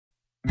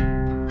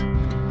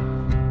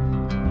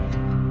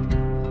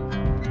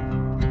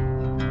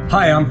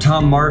Hi, I'm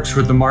Tom Marks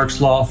with the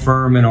Marks Law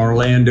Firm in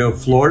Orlando,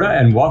 Florida,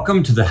 and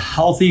welcome to the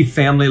Healthy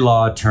Family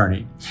Law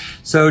Attorney.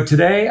 So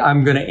today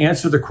I'm going to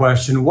answer the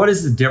question, what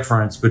is the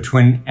difference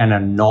between an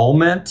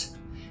annulment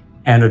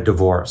and a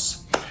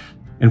divorce?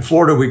 In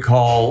Florida, we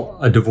call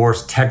a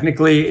divorce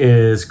technically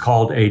is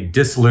called a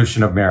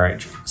dissolution of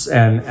marriage.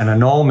 And an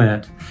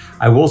annulment,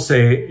 I will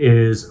say,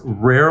 is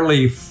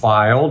rarely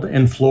filed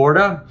in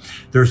Florida.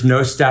 There's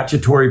no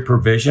statutory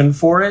provision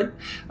for it.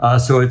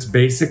 So it's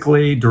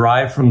basically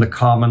derived from the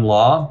common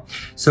law.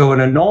 So an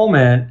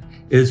annulment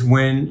is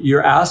when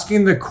you're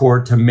asking the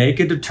court to make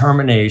a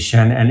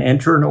determination and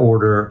enter an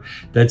order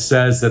that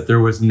says that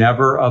there was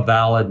never a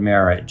valid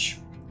marriage.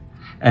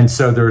 And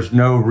so there's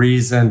no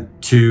reason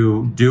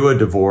to do a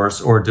divorce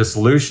or a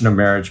dissolution of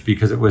marriage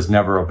because it was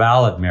never a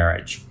valid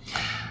marriage.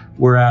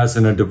 Whereas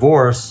in a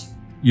divorce,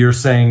 you're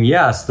saying,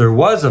 yes, there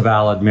was a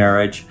valid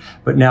marriage,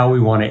 but now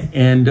we want to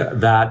end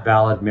that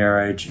valid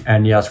marriage.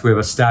 And yes, we have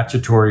a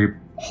statutory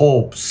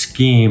whole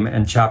scheme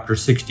in Chapter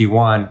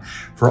 61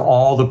 for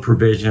all the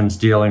provisions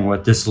dealing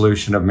with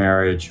dissolution of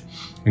marriage,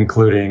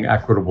 including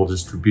equitable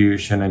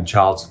distribution and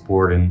child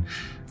support and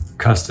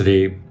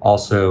custody,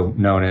 also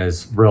known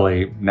as,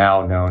 really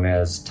now known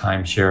as,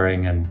 time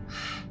sharing and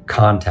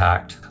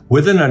contact.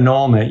 With an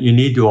annulment, you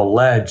need to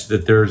allege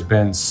that there's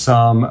been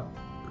some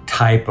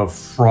type of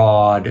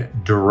fraud,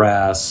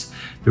 duress.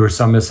 There was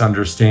some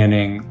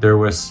misunderstanding. There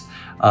was,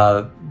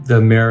 the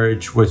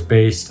marriage was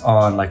based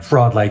on like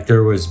fraud, like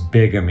there was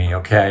bigamy,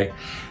 okay?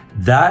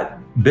 That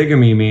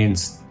bigamy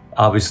means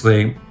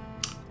obviously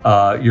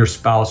your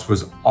spouse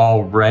was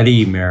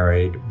already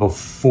married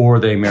before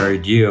they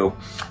married you.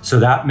 So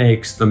that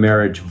makes the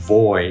marriage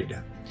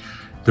void.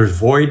 There's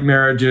void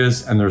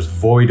marriages and there's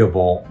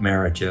voidable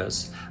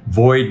marriages.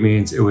 Void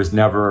means it was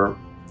never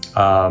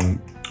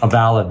a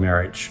valid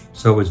marriage.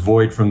 So it was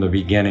void from the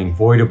beginning.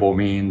 Voidable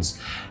means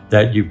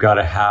that you've got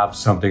to have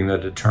something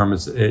that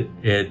determines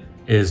it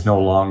is no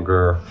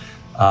longer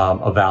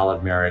a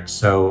valid marriage.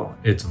 So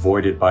it's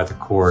voided by the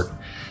court.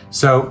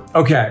 So,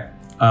 okay,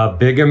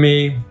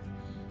 bigamy,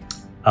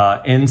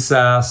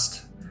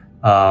 incest,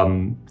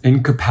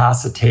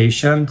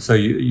 incapacitation. So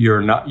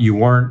you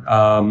weren't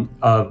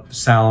of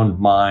sound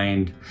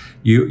mind.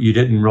 You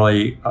didn't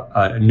really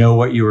know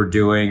what you were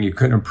doing. You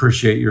couldn't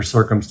appreciate your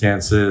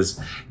circumstances.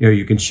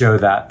 You can show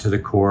that to the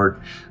court.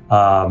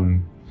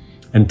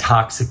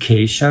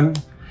 Intoxication.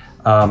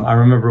 I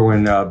remember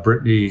when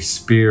Britney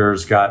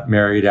Spears got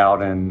married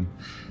out in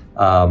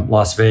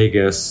Las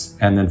Vegas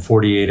and then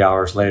 48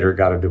 hours later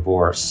got a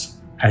divorce.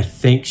 I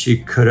think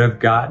she could have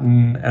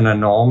gotten an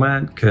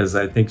annulment because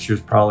I think she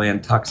was probably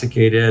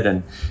intoxicated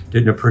and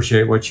didn't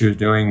appreciate what she was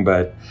doing.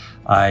 But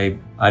I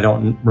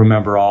don't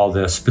remember all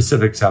the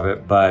specifics of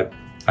it, but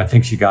I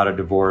think she got a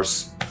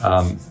divorce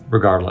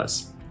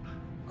regardless.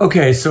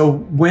 Okay, so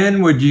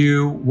when would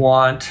you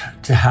want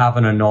to have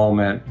an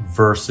annulment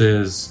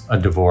versus a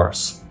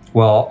divorce?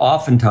 Well,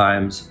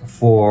 oftentimes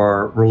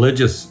for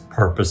religious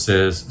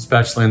purposes,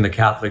 especially in the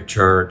Catholic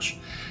Church,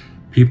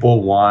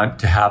 people want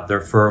to have their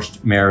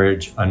first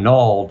marriage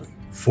annulled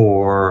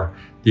for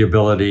the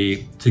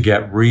ability to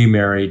get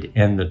remarried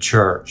in the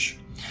church.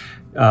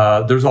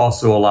 There's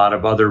also a lot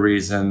of other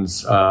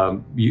reasons.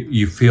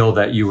 You feel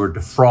that you were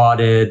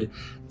defrauded,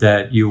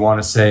 that you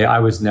want to say, I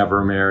was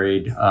never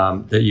married,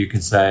 that you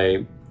can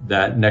say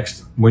that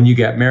when you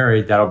get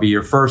married, that'll be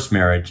your first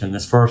marriage. And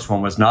this first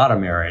one was not a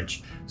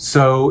marriage.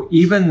 So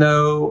even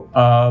though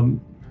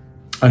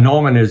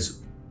annulment is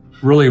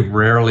really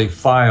rarely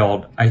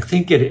filed, I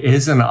think it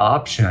is an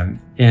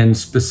option in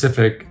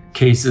specific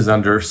cases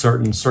under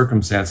certain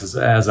circumstances,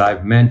 as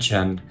I've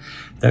mentioned,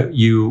 that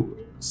you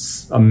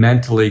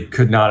mentally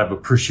could not have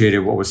appreciated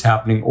what was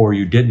happening, or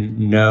you didn't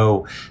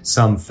know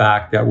some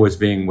fact that was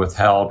being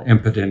withheld.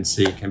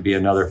 Impotency can be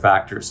another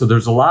factor. So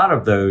there's a lot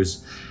of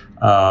those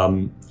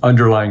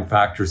underlying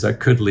factors that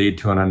could lead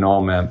to an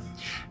annulment.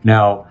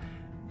 Now,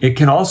 it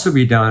can also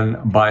be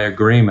done by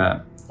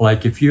agreement.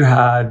 Like if you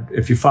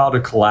filed a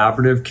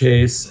collaborative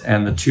case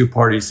and the two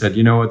parties said,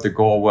 you know what the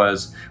goal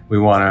was, we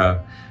want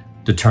to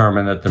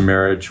determine that the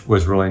marriage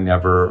was really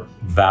never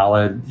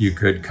valid, you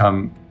could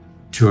come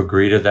to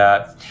agree to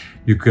that.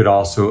 You could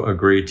also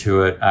agree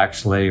to it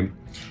actually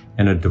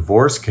in a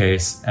divorce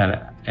case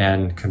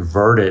and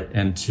convert it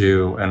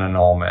into an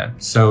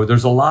annulment. So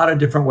there's a lot of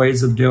different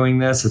ways of doing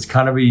this. It's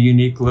kind of a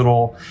unique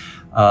little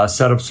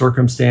set of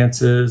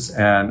circumstances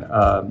and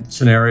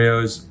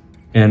scenarios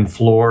in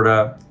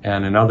Florida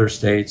and in other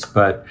states,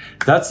 but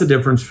that's the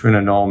difference between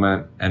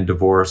annulment and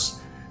divorce.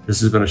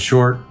 This has been a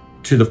short,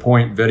 to the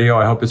point video.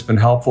 I hope it's been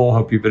helpful.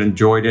 Hope you've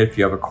enjoyed it. If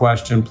you have a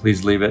question,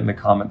 please leave it in the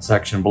comment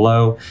section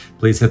below.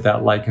 Please hit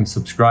that like and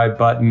subscribe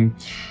button,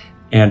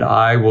 and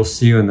I will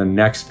see you in the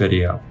next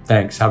video.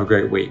 Thanks. Have a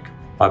great week.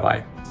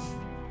 Bye-bye.